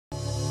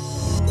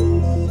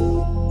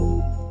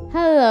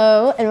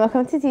Hello and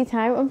welcome to Tea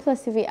Time on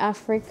Plus TV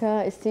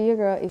Africa. It's still your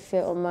girl Ife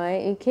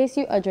Omai. In case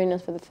you are joining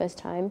us for the first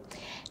time,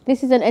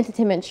 this is an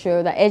entertainment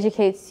show that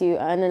educates you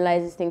and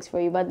analyzes things for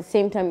you, but at the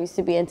same time you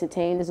still be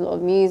entertained. There's a lot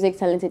of music,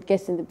 talented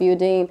guests in the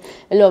building,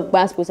 a lot of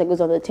gospel that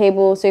goes on the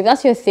table. So if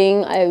that's your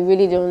thing, I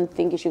really don't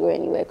think you should go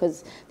anywhere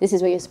because this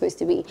is where you're supposed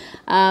to be.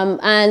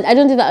 And I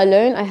don't do that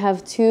alone. I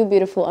have two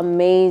beautiful,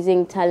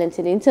 amazing,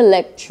 talented,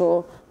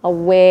 intellectual,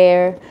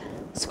 aware,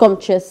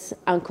 scrumptious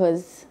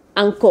anchors.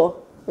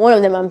 One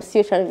of them I'm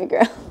still trying to figure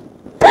out.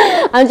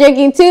 I'm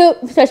joking. Two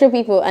special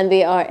people, and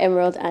they are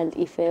Emerald and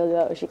Ife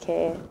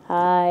Oshike.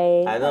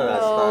 Hi. I don't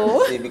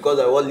understand. See, because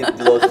I want lip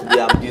gloss today,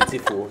 I'm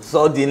beautiful.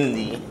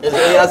 Suddenly.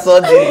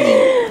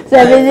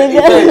 Suddenly.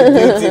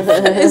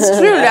 It's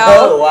true now.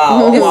 Oh,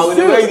 wow. It's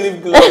true.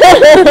 Lip gloss.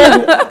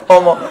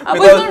 But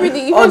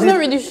it's not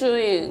really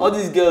showing. All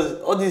these girls,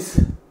 all these...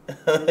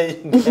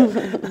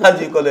 how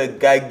do you call it?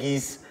 Guy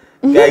geese?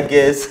 Guy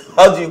guess?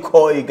 How do you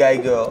call a guy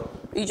girl?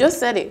 You just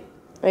said it.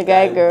 A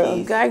guy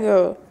girl. Guy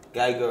girl.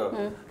 Guy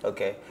girl.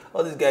 Okay.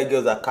 All these guy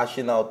girls are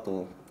cashing out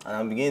too. And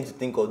I'm beginning to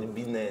think of the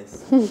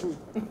business.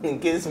 In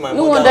case my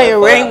no wonder you're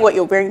wearing what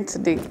you're wearing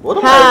today. What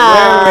am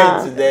I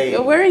wearing today?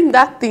 You're wearing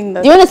that thing.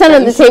 Do you want to stand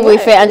on the table,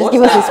 Ife, and just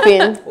give us a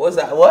spin? What's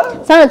that?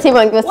 What? Stand on the table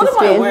and give us a spin.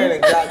 What am I wearing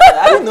exactly?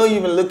 I didn't know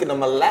you were looking at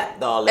my lap,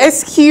 darling.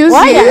 Excuse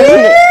me.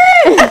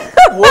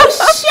 What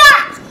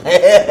shot?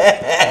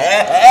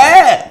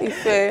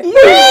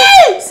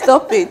 Ife.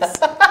 Stop it.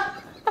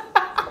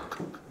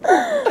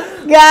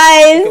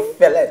 Guys.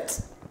 Feel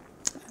it.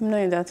 I'm not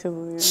in that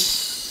table.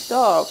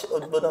 Stop.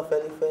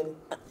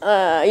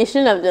 You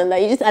shouldn't have done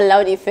that. You just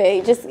allowed Ife.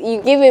 You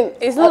give him.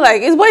 It's not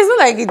like it's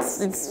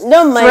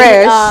don't mind.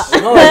 Fresh.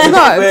 No, it's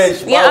not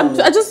fresh. Yeah,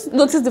 I just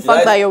noticed the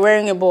fact that you're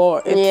wearing a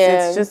ball.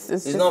 It's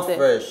just not there.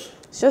 Fresh.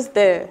 It's just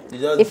there.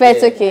 If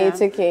it's okay,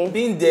 it's okay.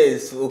 Being there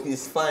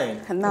is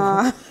fine.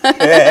 Nah.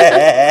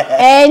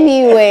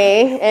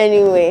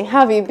 Anyway, how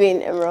have you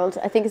been, Emerald?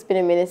 I think it's been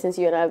a minute since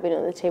you and I have been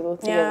on the table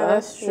together. Yeah,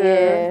 that's true.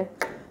 Yeah.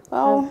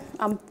 Well,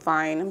 I'm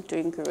fine. I'm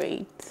doing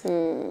great.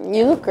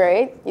 You look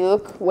great. You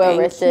look well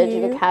rested.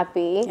 You look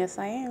happy. Yes,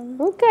 I am.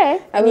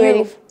 Okay. And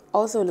you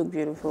also look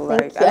beautiful.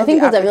 Thank you. I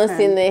think because I've not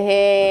seen the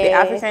hair. The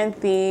African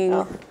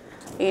thing,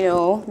 you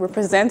know,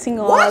 representing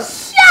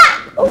us.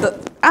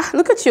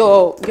 Look at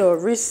your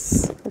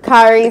wrists.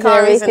 Carries and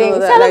everything.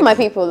 I love my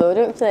people though,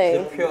 don't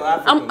play.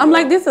 I'm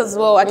like this as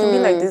well. I can be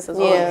like this as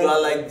well. You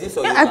are like this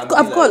or I've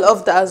got a lot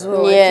of that as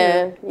well.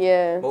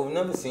 Yeah. But we've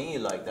never seen you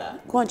like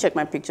that. Go and check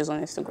my pictures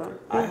on Instagram.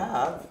 I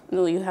have.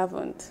 No, you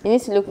haven't. You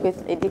need to look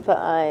with a deeper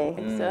eye.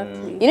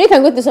 Exactly. You know you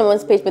can go to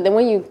someone's page, but then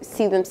when you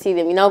see them,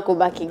 you now go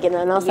back again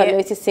and now start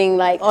noticing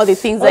like all the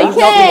things that you've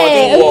not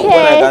been when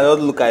I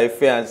cannot look at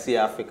Ife and see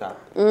Africa.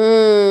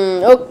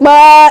 Alright.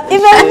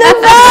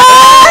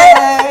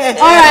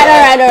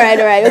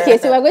 Okay,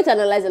 so we're going to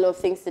analyze a lot of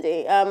things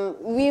today.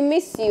 We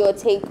missed your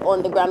take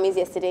on the Grammys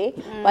yesterday,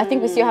 but I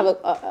think we still have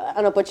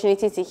an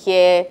opportunity to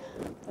hear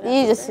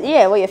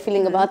what you're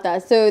feeling about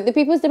that. So the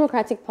People's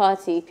Democratic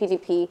Party,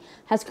 PDP,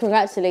 has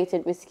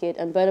congratulated Wizkid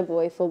and Burna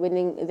Boy for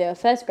winning their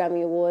first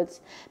Grammy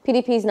Awards.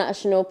 PDP's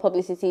National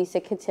Publicity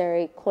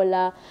Secretary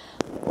Kola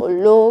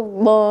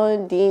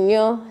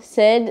Ologbondiyan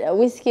said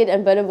Wizkid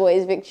and Burna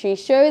Boy's victory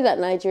show that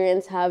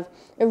Nigerians have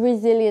a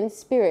resilient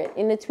spirit.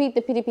 In a tweet,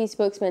 the PDP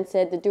spokesman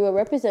said the duo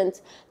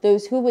represents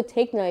those who would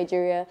take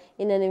Nigeria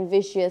in an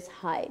envious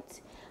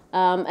height.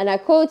 And I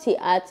quote, he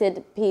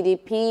added,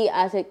 PDP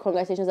added,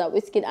 congratulations at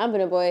Wizkid and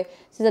Burna Boy,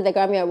 says that the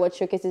Grammy Award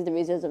showcases the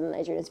resilience of the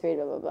Nigerian spirit,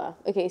 blah, blah, blah.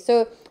 Okay,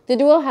 so the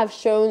duo have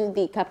shown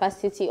the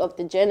capacity of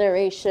the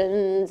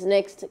generations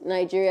next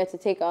Nigeria to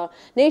take our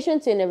nation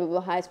to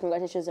inevitable heights.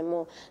 Congratulations and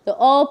more. The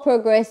All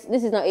Progress,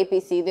 this is now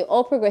APC, the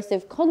All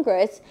Progressive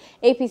Congress,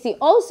 APC,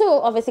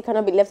 also obviously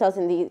cannot be left out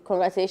in the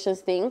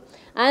congratulations thing.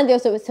 And they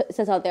also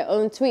sent out their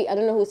own tweet. I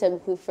don't know who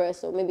said who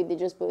first, or maybe they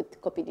just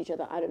both copied each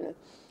other. I don't know.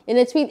 In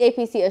a tweet,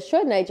 APC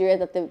assured Nigeria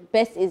that the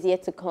best is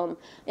yet to come.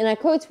 And I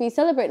quote, we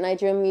celebrate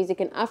Nigerian music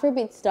and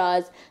Afrobeat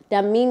stars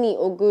Damini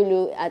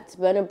Ogulu at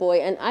Burna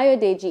Boy and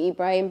Ayodeji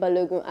Ibrahim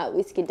Balogun at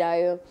Wizkid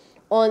Dayo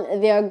on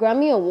their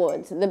Grammy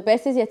Awards. The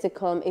best is yet to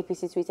come,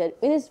 APC tweeted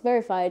in its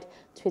verified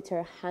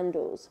Twitter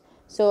handles.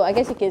 So I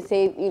guess you can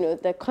say, you know,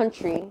 the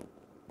country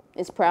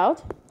is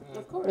proud.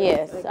 Of course.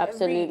 Yes, like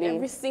absolutely.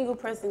 Every single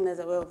person that's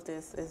aware of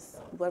this is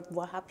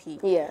we're happy.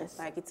 Yes.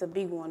 Like it's a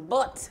big one.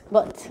 But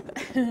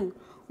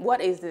what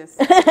is this?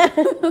 Like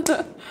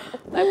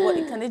what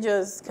can they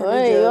just what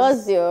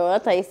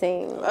are you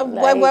saying?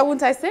 Why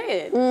wouldn't I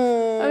say it?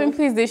 I mean,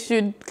 please,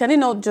 can they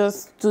not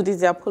just do this?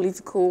 They're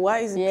political. Why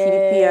is it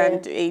PDP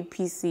and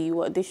APC?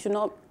 What they should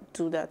not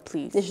do that,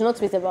 please. They should not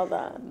tweet about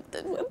that.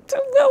 Well,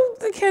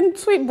 they can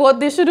tweet, but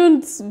they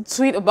shouldn't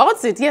tweet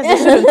about it. Yes, they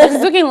shouldn't.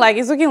 It's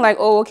looking like,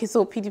 oh, okay,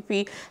 so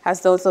PDP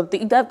has done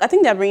something. I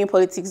think they're bringing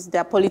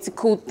their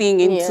political thing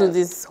into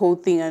this whole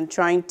thing and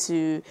trying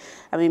to,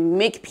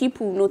 make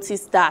people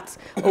notice that,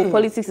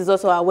 politics is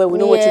also aware. We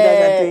know what you guys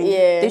are doing.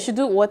 Yeah. They should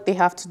do what they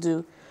have to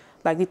do.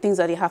 like the things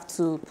that they have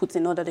to put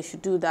in order they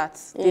should do that.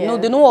 They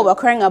know what we're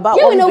crying about.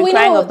 Yeah, what we've been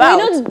crying about.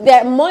 We know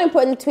there are more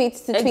important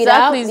tweets to tweet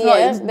out.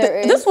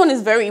 This one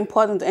is very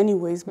important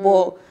anyways,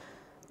 but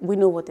we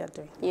know what they're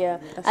doing. Yeah.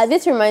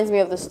 This reminds me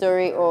of the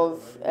story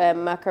of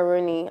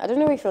Macaroni. I don't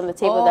know if you're on the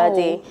table that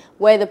day,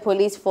 where the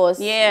police force...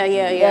 Yeah.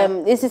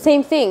 It's the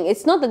same thing.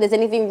 It's not that there's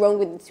anything wrong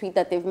with the tweet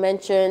that they've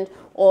mentioned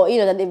or,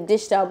 that they've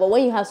dished out, but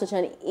when you have such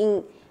an...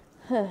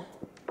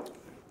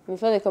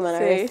 Before they come and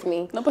arrest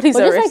me. Nobody's arresting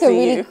you. But just like a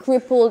really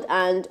crippled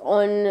and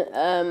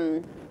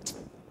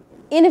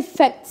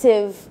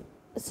ineffective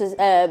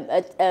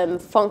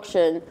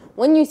function,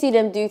 when you see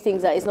them do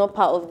things that is not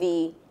part of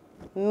the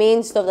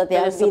main stuff that they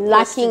have been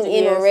lacking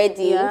in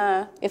already,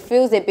 it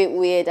feels a bit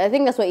weird. I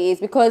think that's what it is,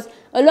 because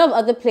a lot of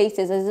other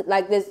places,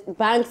 there's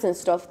banks and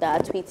stuff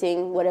that are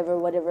tweeting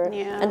whatever,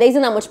 and there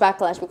isn't that much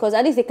backlash, because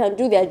at least they can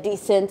do their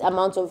decent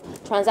amount of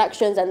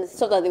transactions and the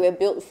stuff that they were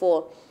built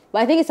for.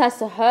 But I think it starts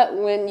to hurt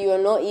when you are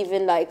not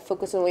even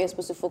focused on what you're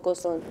supposed to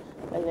focus on.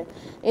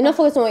 You're not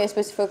focused on what you're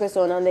supposed to focus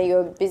on, and then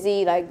you're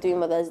busy doing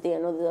Mother's Day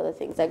and all these other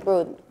things.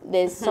 Bro,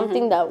 there's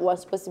something that we're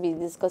supposed to be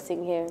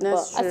discussing here.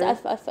 That's true.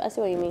 I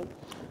see what you mean.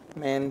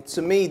 Man,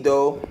 to me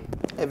though,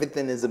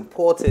 everything is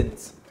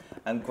important,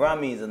 and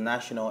Grammy is a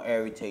national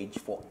heritage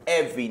for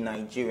every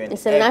Nigerian.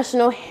 It's a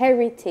national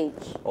heritage.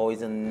 Or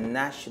it's a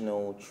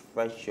national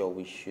treasure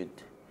we should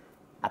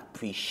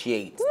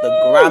appreciate. The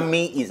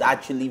Grammy is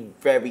actually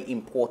very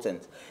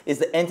important. Is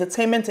the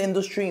entertainment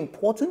industry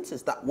important?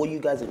 Is that what you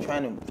guys are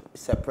trying to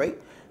separate?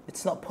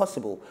 It's not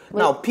possible.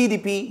 Now,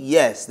 PDP,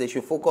 yes, they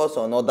should focus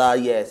on other,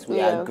 yes, we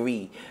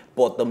agree.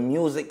 But the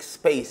music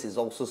space is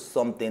also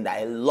something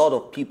that a lot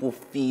of people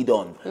feed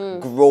on,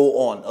 grow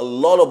on. A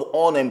lot of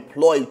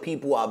unemployed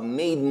people have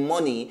made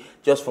money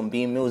just from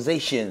being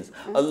musicians.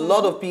 A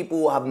lot of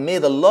people have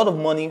made a lot of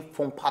money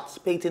from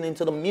participating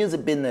into the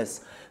music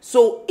business.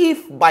 So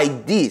if by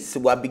this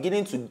we are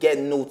beginning to get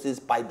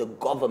noticed by the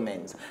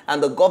government,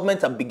 and the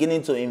government are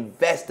beginning to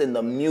invest in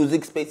the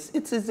music space,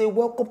 it is a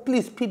welcome.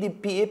 Please,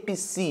 PDP,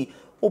 APC,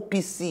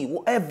 OPC,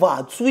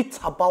 whatever, tweet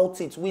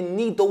about it. We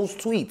need those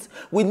tweets.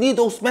 We need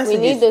those messages.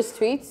 We need those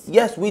tweets?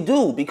 Yes, we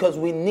do, because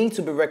we need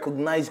to be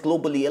recognized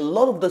globally. A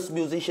lot of these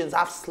musicians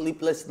have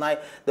sleepless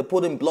nights. They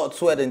put in blood,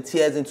 sweat, and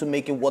tears into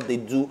making what they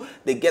do.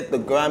 They get the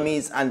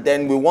Grammys, and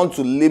then we want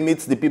to limit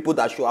the people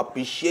that should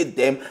appreciate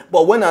them.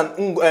 But when an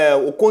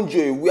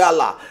Okonjo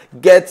Iweala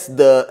gets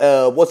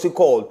the, what's it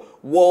called?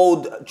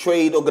 World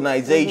Trade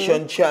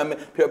Organization chairman,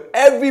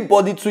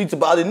 everybody tweets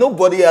about it.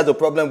 Nobody has a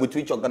problem with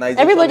which organization.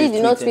 Everybody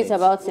did not tweet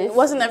about it.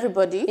 Wasn't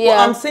everybody? Yeah. Well,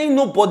 I'm saying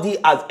nobody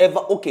has ever.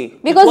 Okay.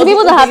 Because the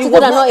people that have to do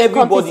that are not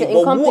everybody,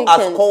 incompetent. But who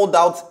has called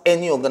out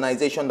any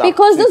organization that?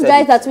 Because those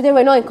guys that tweeted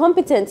were not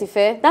incompetent,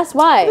 Ife. That's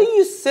why. What are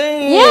you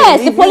saying?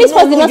 Yes, the police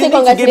force did not say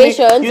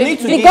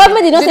congratulations. The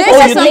government did not say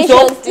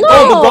congratulations.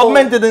 No, the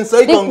government didn't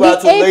say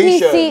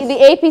congratulations. The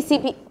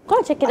APC. Go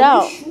and check it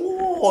out.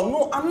 Oh,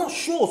 no, I'm not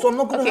sure, so I'm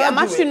not going to I'm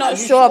actually not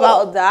sure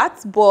about that,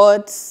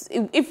 but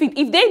if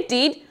they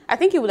did, I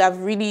think it would have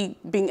really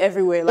been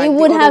everywhere. Like it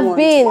would have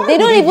been. They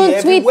don't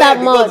even tweet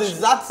that much. Because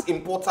that's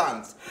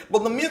important.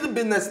 But the music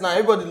business now,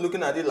 everybody's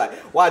looking at it like,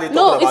 why are they talking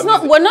about it's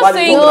not. Music? We're not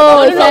saying.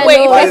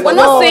 We're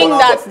not saying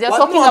that they're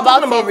talking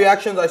about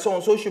reactions I saw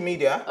on social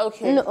media.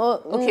 Okay.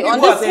 Okay.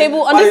 On this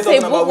table,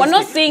 we're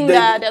not saying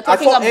that they're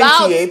talking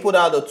about. NTA put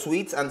out a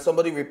tweet and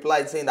somebody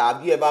replied saying that,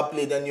 have you ever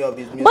played any of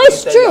his music? But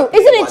it's true, isn't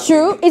it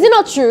true? Is it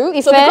not true?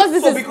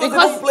 Because they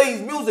don't play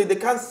his music, they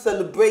can't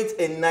celebrate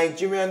a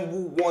Nigerian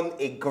who won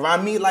a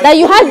Grammy. That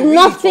you had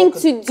nothing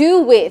to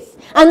do with,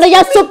 and that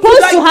you're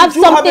supposed to have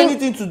something.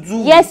 Anything to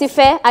do yes,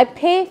 Ife, I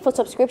pay for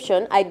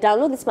subscription. I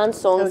download this man's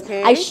songs.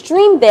 I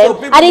stream them,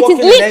 and it is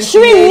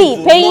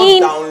literally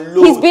paying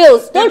his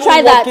bills. Don't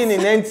try that. Working in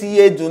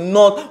NTA do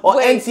not,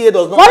 or NTA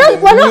does not.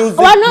 We're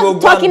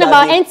not talking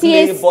about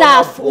NTA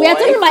staff. We are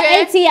talking about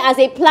NTA as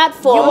a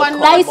platform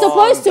that is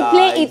supposed to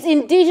play its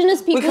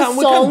indigenous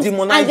people's songs,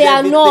 and they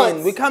are not.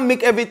 We can't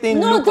make everything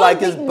look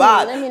like it's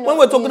bad. When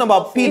we're talking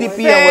about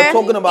PDP and we're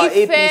talking about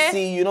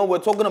APC, you know, we're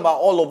talking about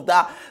all of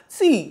that.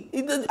 See,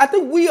 I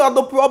think we are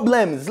the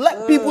problems.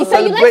 Let people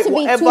celebrate you like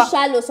whatever. To be too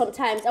shallow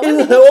sometimes. And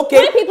when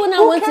people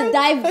now want to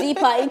dive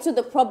deeper into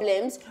the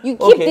problems, you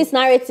keep this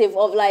narrative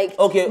of like,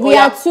 we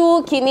are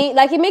too Kimi.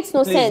 Like, it makes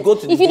no sense.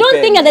 If you don't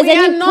think that there's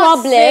any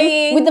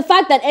problem with the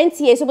fact that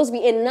NTA is supposed to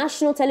be a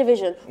national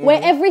television, where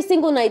every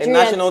single Nigerian,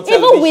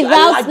 even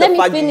without, let me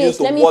finish.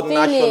 Let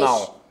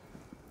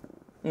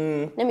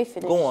me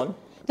finish. Go on.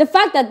 The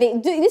fact that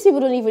these people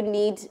don't even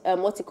need,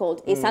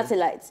 a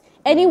satellite.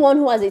 Anyone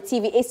who has a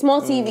TV, a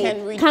small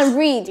TV, can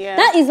read. Yeah.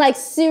 That is like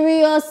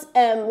serious,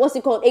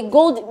 a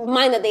gold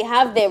mine that they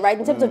have there, right?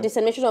 In terms of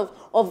dissemination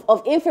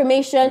of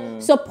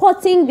information,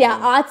 supporting their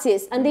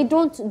artists. And they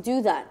don't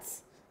do that.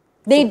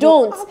 They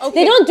don't.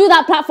 They don't do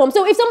that platform.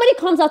 So if somebody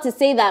comes out to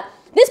say that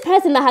this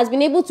person that has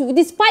been able to,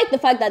 despite the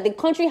fact that the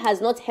country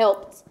has not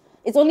helped,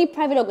 It's only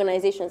private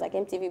organizations like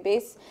MTV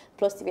Base,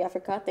 Plus TV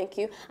Africa, thank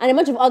you, and a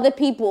bunch of other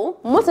people.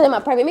 Most of them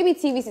are private. Maybe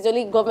TVs is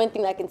only government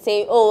thing that can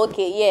say, oh,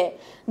 okay, yeah.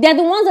 They're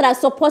the ones that are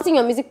supporting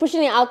your music,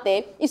 pushing it out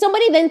there. If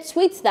somebody then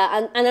tweets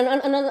that and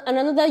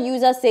another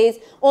user says,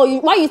 oh,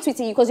 why are you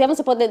tweeting? Because you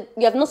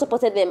have not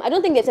supported them. I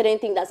don't think they said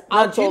anything that's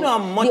out of do you know how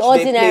much the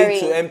ordinary.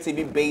 they pay to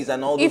MTV Base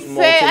and all those If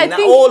I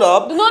think, hold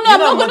up. No, I'm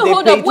not going to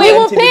hold up. We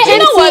will pay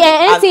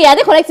MTV. Are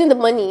they collecting the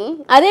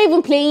money? Are they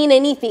even playing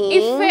anything?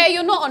 If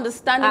you're not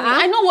understanding me.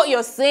 I know what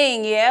you're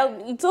saying, yeah.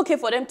 It's okay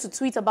for them to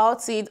tweet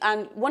about it,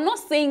 and we're not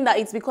saying that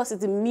it's because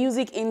it's the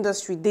music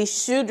industry. They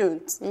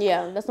shouldn't.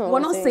 Yeah, that's not we're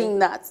what not saying. saying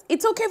that.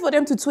 It's okay for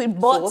them to tweet,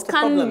 but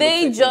can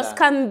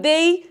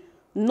they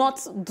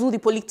not do the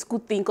political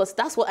thing? Because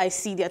that's what I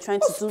see they're trying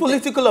to do. What's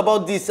political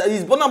about this?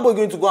 Is Burna Boy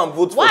going to go and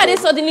vote for Why are they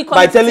them suddenly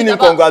by telling him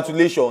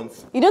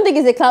congratulations? You don't think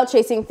it's a cloud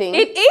chasing thing?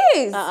 It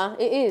is.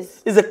 It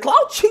is. It's a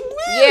cloud chasing,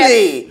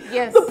 really?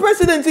 Yes. The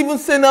president even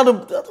sent out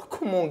a...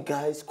 Come on,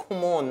 guys.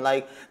 Come on.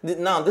 Like,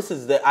 now, this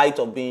is the height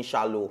of being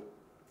shallow.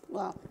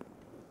 Wow.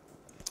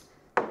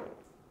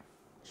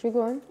 Should we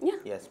go on? Yeah.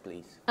 Yes,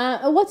 please.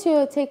 What's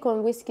your take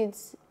on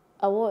Wizkid's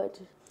award?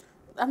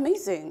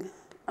 Amazing.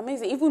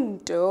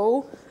 Even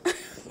though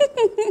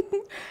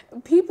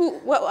people,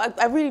 well,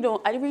 I really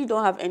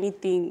don't have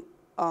anything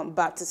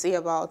bad to say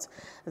about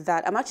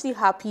that. I'm actually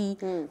happy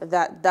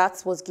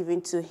that was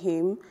given to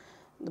him,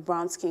 the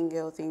brown skin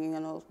girl thing,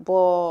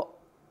 but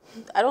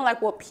I don't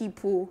like what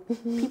people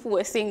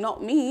were saying,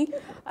 not me.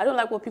 I don't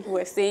like what people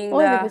were saying.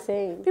 What were people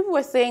saying? People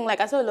were saying,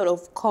 like, I saw a lot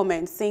of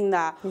comments saying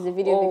that he's a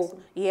video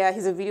vixen. Yeah,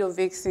 he's a video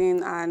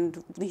vixen,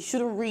 and he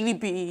shouldn't really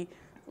be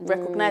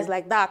recognized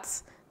like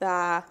that.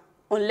 That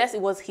unless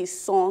it was his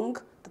song,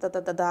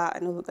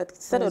 and like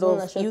said it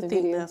off, you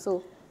think that.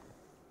 So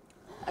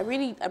I'm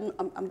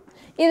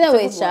either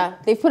way, Sha,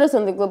 they've put us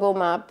on the global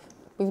map.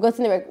 We've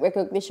gotten the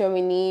recognition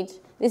we need.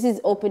 This is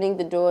opening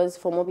the doors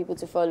for more people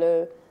to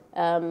follow.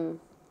 And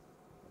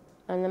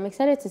I'm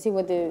excited to see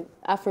what the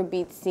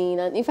Afrobeat scene,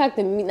 and in fact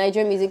the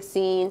Nigerian music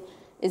scene,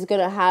 is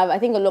going to have. I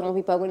think a lot more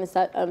people are going to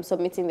start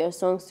submitting their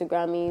songs to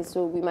Grammys,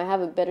 so we might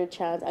have a better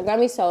chance. And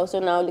Grammys are also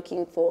now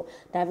looking for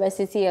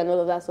diversity and all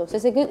of that stuff. So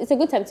it's a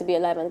good time to be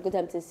alive and a good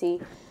time to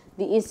see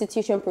the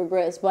institution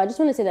progress. But I just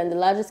want to say that in the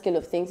larger scale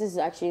of things, this is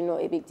actually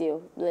not a big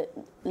deal. The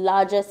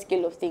larger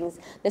scale of things,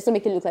 let's not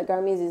make it look like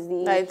Grammys is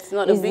the... It's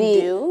not a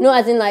big deal? No,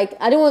 as in like,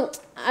 I want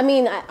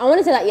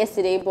to say that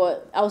yesterday,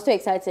 but I was so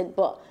excited,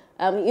 but...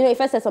 if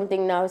I said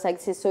something now, it's like,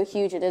 this is so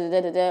huge,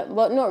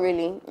 but not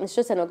really. It's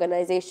just an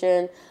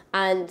organization,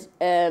 and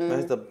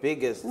that's the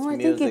biggest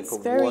music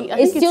of world.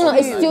 It's still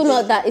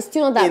not that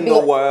in big.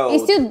 The world.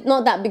 It's still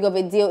not that big of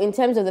a deal in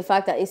terms of the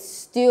fact that it's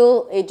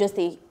still just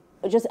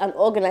an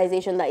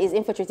organization that is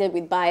infiltrated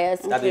with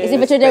bias. That it's is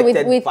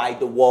infiltrated with by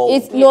the world.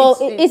 It's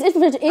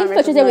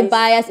infiltrated with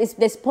bias.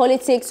 There's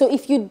politics. So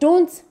if you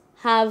don't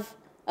have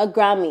a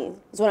Grammy,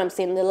 is what I'm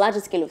saying, on the larger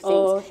scale of things.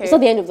 Oh, okay. It's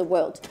not the end of the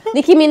world.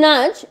 Nicki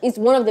Minaj is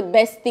one of the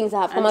best things that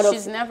have come out of...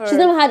 She's never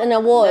had an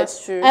award.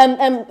 That's true.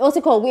 What's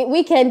it called?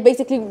 Weeknd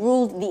basically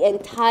ruled the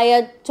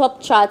entire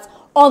top charts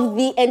of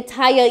the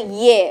entire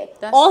year.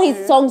 All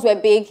his songs were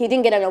big. He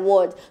didn't get an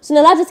award. So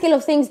on the larger scale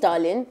of things,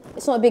 darling,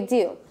 it's not a big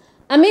deal.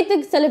 Amid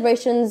the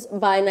celebrations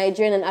by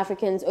Nigerian and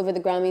Africans over the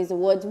Grammys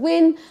Awards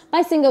win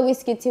by singer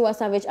Wizkid, Tiwa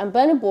Savage and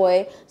Burna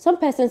Boy, some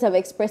persons have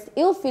expressed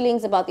ill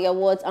feelings about the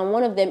awards, and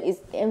one of them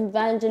is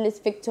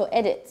Evangelist Victor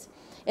Edet.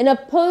 In a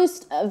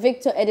post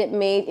Victor Edet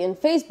made in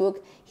Facebook,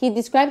 he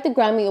described the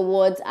Grammy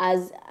Awards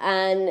as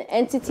an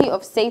entity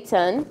of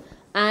Satan,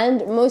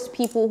 and most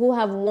people who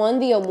have won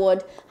the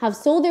award have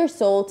sold their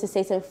soul to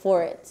Satan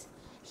for it.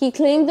 He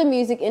claimed the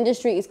music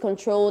industry is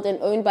controlled and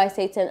owned by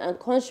Satan, and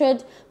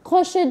cautioned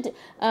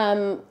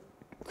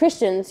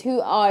Christians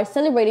who are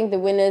celebrating the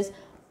winners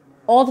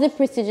of the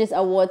prestigious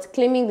awards,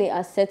 claiming they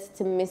are set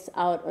to miss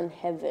out on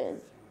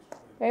heaven.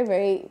 Very,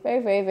 very,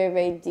 very, very, very,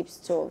 very deep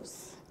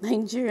stuffs.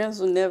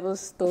 Nigerians will never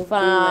stop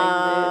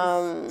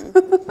being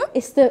like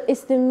this.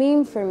 It's the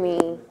meme for me.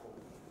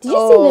 Did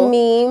you see the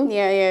meme?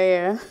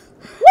 Yeah.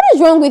 What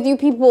is wrong with you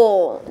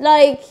people?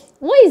 Like,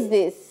 what is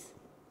this?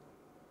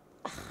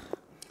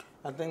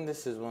 I think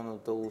this is one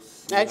of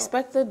those... I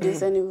expected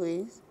this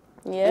anyways.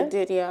 Yeah? I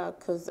did, yeah.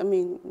 Because,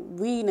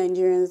 we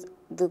Nigerians,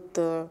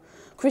 the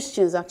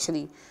Christians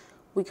actually,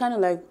 we kind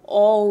of like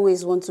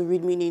always want to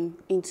read meaning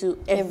into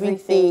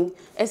everything.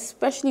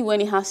 Especially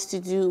when it has to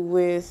do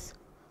with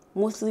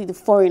mostly the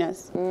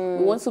foreigners.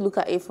 We want to look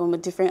at it from a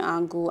different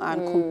angle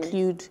and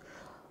conclude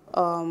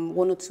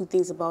one or two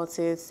things about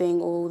it, saying,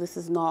 oh, this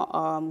is not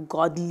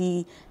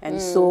godly. And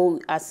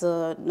so as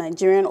a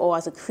Nigerian or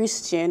as a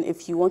Christian,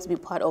 if you want to be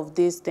part of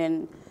this,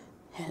 then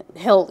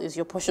hell is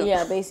your portion.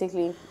 Yeah,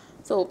 basically.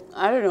 So,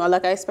 I don't know,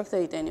 like I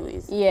expected it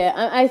anyways. Yeah,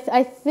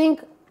 I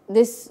think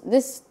this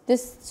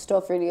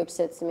stuff really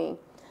upsets me.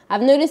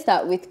 I've noticed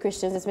that with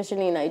Christians,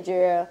 especially in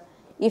Nigeria,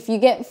 if you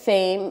get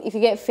famous, if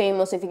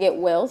you get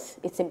wealth,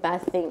 it's a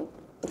bad thing.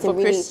 It's for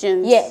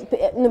Christians? Yeah,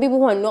 no, people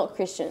who are not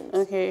Christians.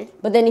 Okay.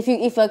 But then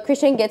if a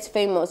Christian gets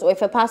famous, or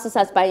if a pastor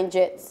starts buying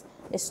jets,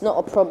 it's not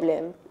a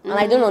problem. And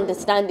I don't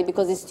understand it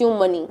because it's still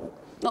money.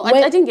 No,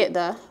 I didn't get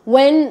that.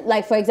 When,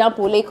 like, for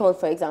example,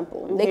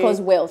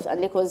 Lakon's wealth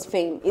and Lakon's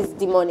fame is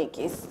demonic.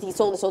 He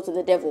sold his soul to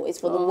the devil. It's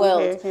for the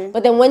world.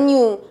 But then when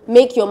you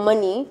make your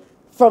money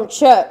from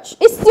church,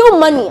 it's still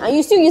money, and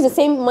you still use the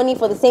same money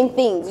for the same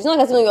things. It's not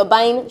like you're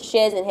buying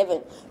shares in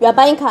heaven. You are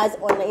buying cars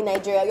in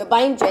Nigeria. You're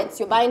buying jets.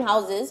 You're buying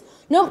houses.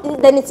 No,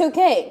 then it's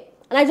okay.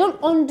 And I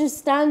don't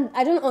understand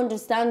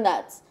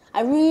that.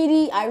 I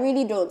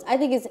really don't. I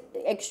think it's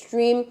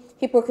extreme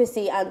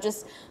hypocrisy, and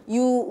just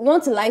you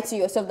want to lie to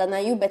yourself that now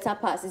you better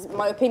pass. Is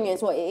my opinion,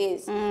 is what it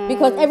is.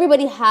 Because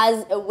everybody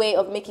has a way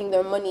of making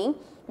their money,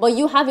 but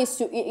you have a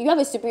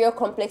superior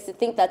complex to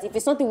think that if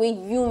it's not the way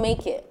you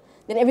make it,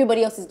 then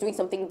everybody else is doing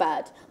something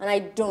bad. And I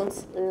don't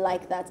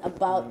like that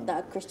about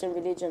that Christian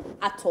religion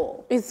at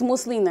all. It's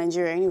mostly in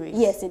Nigeria anyway.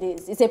 Yes, it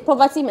is. It's a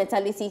poverty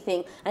mentality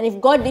thing. And if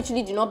God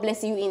literally did not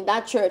bless you in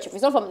that church, if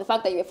it's not from the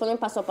fact that you're following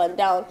pass up and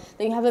down,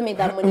 then you haven't made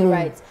that money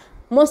right.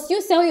 Must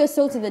you sell your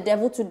soul to the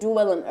devil to do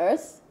well on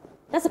earth?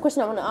 That's the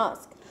question I want to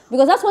ask.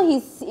 Because that's what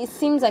it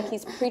seems like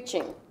he's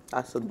preaching.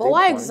 That's a but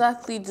why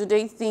exactly do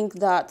they think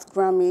that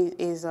Grammy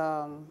is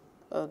a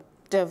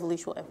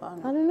devilish whatever?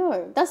 I don't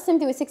know. That's the same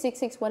thing with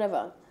 666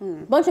 whatever.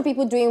 Bunch of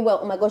people doing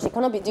well. Oh my gosh, they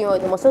cannot be doing well.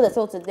 They must sell their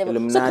soul to the devil.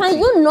 Illuminati. So can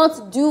you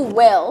not do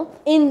well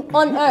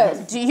on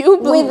earth Do you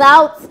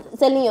without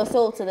selling your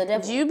soul to the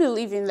devil? Do you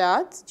believe in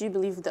that? Do you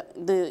believe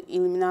the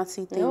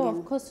Illuminati thing? No,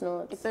 of course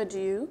not. So do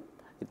you?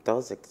 It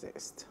does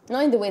exist.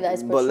 Not in the way that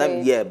it's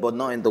portrayed. But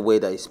not in the way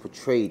that it's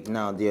portrayed.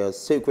 Now, there are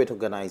secret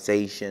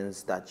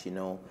organizations that,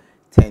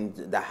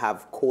 that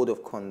have code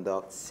of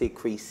conduct,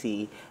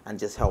 secrecy, and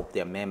just help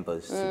their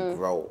members to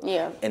grow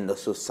in the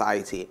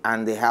society.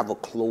 And they have a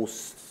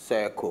close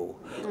circle.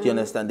 Do you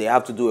understand? They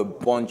have to do a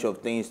bunch of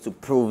things to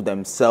prove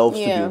themselves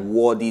to be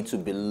worthy, to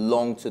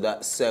belong to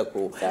that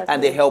circle. Exactly.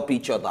 And they help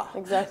each other.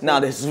 Exactly. Now,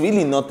 there's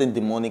really nothing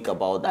demonic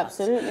about that.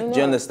 Absolutely not. Do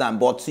you understand?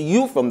 But to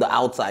you from the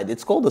outside,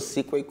 it's called a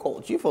secret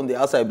cult. You from the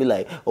outside be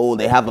like, oh,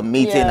 they have a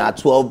meeting at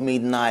 12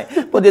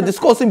 midnight. But they're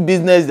discussing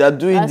business. They're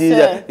doing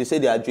this. They say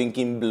they are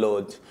drinking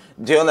blood.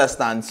 Do you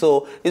understand?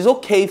 So it's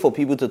okay for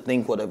people to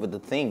think whatever they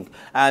think.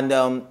 And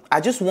I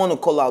just want to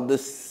call out the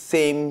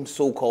same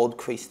so-called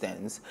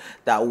Christians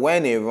that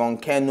when a Ron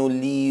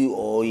Kennedy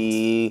or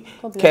a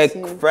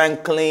Kirk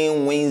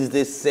Franklin wins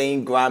this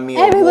same Grammy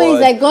Award, everybody's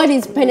like, God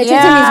is penetrating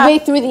his way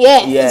through the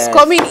air. Yes. He's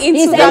coming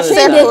into that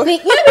circle.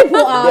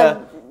 People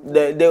are...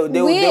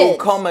 They'll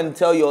come and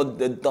tell you,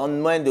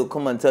 they'll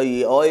come and tell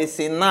you, oh, it's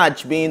a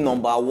Natch being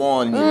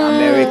 #1 in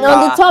America.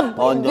 On the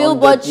top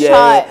Billboard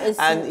chart.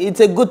 And it's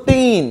a good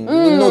thing.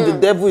 You know, the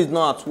devil is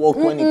not at work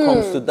when it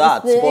comes to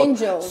that. It's the but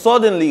angel.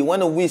 Suddenly,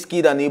 when a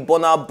Wizkid and a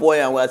Burna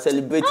Boy and we're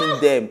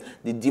celebrating them,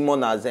 the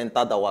demon has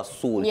entered our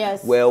soul.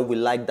 Yes. Well, we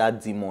like that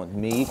demon.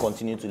 May he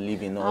continue to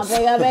live in us.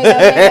 I beg.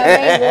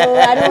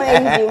 I don't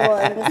like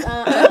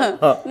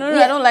demons.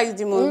 No, I don't like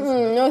demons.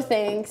 No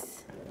thanks.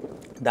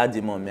 That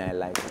demon, I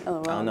like. Oh,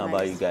 wow, I don't know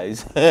about you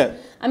guys.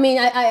 I mean,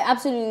 I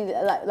absolutely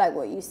like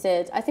what you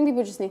said. I think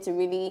people just need to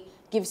really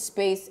give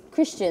space.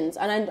 Christians,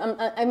 and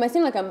I might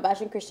seem like I'm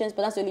bashing Christians,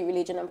 but that's the only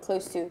religion I'm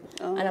close to,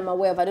 and I'm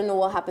aware of. I don't know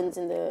what happens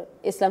in the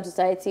Islam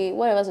society,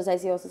 whatever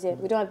society else is here.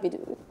 We don't have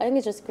I think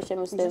it's just Christian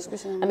Muslims,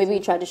 and maybe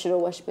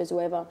traditional worshippers,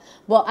 whatever.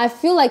 But I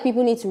feel like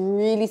people need to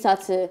really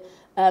start to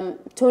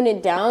tone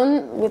it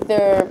down with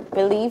their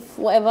belief,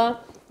 whatever.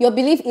 Your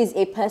belief is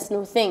a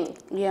personal thing.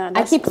 Yeah,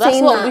 that's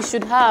what we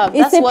should have.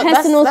 It's a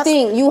personal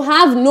thing. You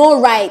have no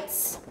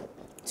rights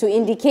to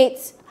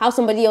indicate how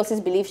somebody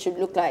else's belief should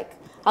look like,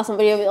 how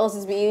somebody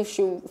else's belief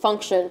should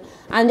function.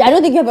 And I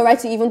don't think you have a right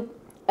to even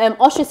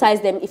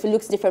ostracize them if it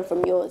looks different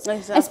from yours.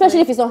 Exactly.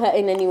 Especially if it's not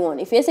hurting anyone.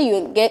 If you say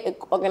you get an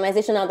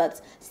organization now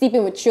that's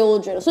sleeping with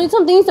children, so it's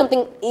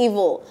something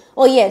evil.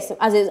 Oh yes,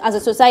 as a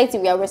society,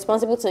 we are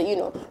responsible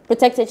to,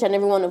 protect each and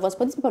every one of us,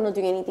 but these people are not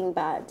doing anything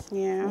bad.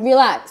 Yeah.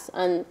 Relax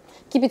and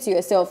keep it to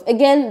yourself.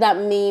 Again, that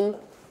meme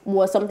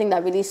was something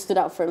that really stood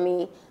out for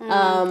me.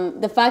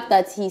 The fact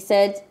that he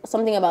said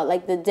something about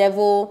like the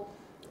devil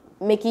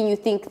making you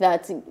think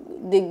that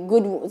the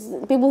good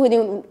people who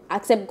didn't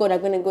accept God are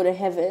going to go to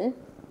heaven.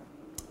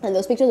 And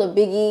those pictures of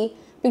Biggie,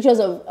 pictures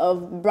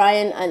of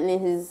Brian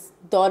and his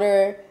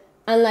daughter.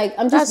 And like,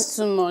 that's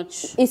too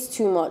much. It's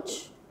too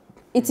much.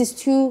 It is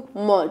too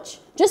much.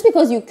 Just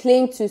because you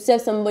claim to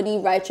serve somebody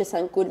righteous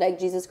and good like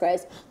Jesus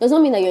Christ does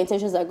not mean that your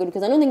intentions are good,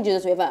 because I don't think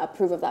Jesus will ever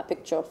approve of that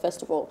picture,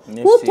 first of all.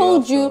 Yes, who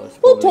told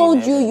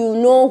you you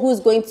know who's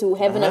going to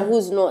heaven and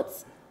who's not?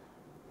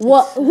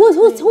 What?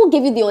 Who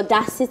gave you the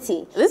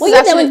audacity? Were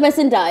you there when the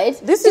person died?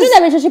 You know that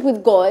relationship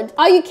with God?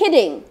 Are you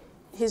kidding?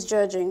 He's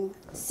judging.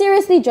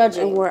 Seriously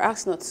judging. And we're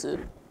asked not to.